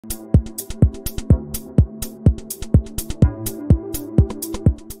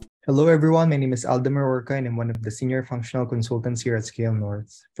Hello, everyone. My name is Aldemir Orca, and I'm one of the senior functional consultants here at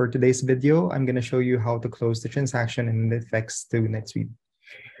ScaleNorth. For today's video, I'm going to show you how to close the transaction and it affects to NetSuite.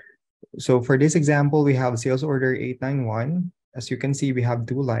 So for this example, we have sales order 891. As you can see, we have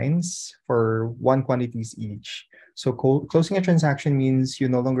two lines for one quantities each. So closing a transaction means you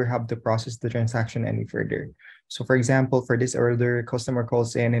no longer have to process the transaction any further. So for example, for this order, customer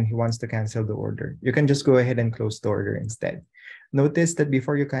calls in and he wants to cancel the order. You can just go ahead and close the order instead. Notice that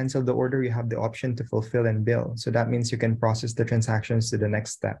before you cancel the order, you have the option to fulfill and bill. So that means you can process the transactions to the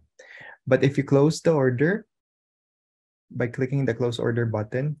next step. But if you close the order by clicking the close order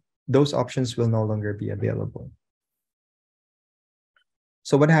button, those options will no longer be available.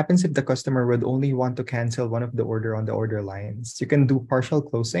 So what happens if the customer would only want to cancel one of the order on the order lines? You can do partial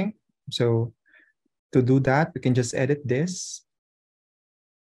closing. So to do that, we can just edit this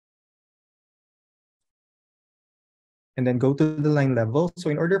and then go to the line level. So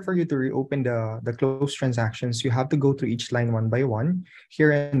in order for you to reopen the closed transactions, you have to go through each line one by one.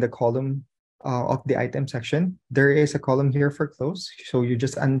 Here in the column of the item section, there is a column here for close. So you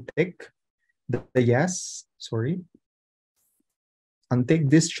just untick the yes, untick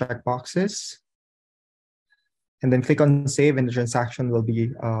these check boxes, and then click on save, and the transaction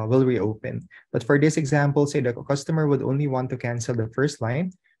will reopen. But for this example, say the customer would only want to cancel the first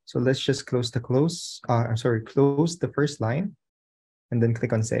line. So let's just close the first line, and then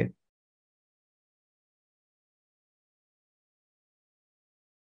click on save.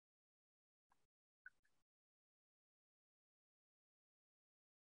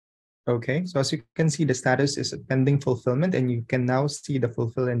 Okay, so as you can see, the status is pending fulfillment, and you can now see the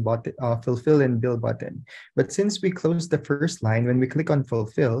fulfill and bill button. But since we closed the first line, when we click on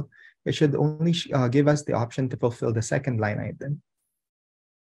fulfill, it should only give us the option to fulfill the second line item.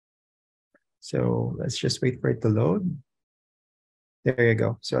 So let's just wait for it to load. There you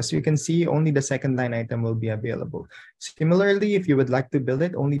go. So as you can see, only the second line item will be available. Similarly, if you would like to bill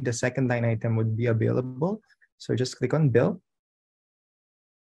it, only the second line item would be available. So just click on bill.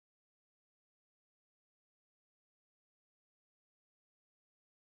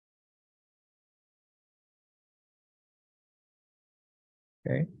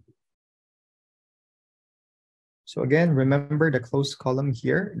 Okay. So again, remember the close column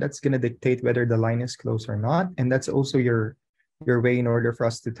here. That's going to dictate whether the line is closed or not. And that's also your way in order for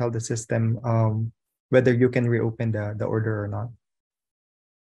us to tell the system whether you can reopen the order or not.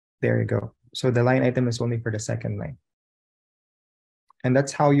 There you go. So the line item is only for the second line. And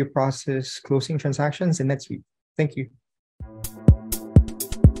that's how you process closing transactions in NetSuite. Thank you.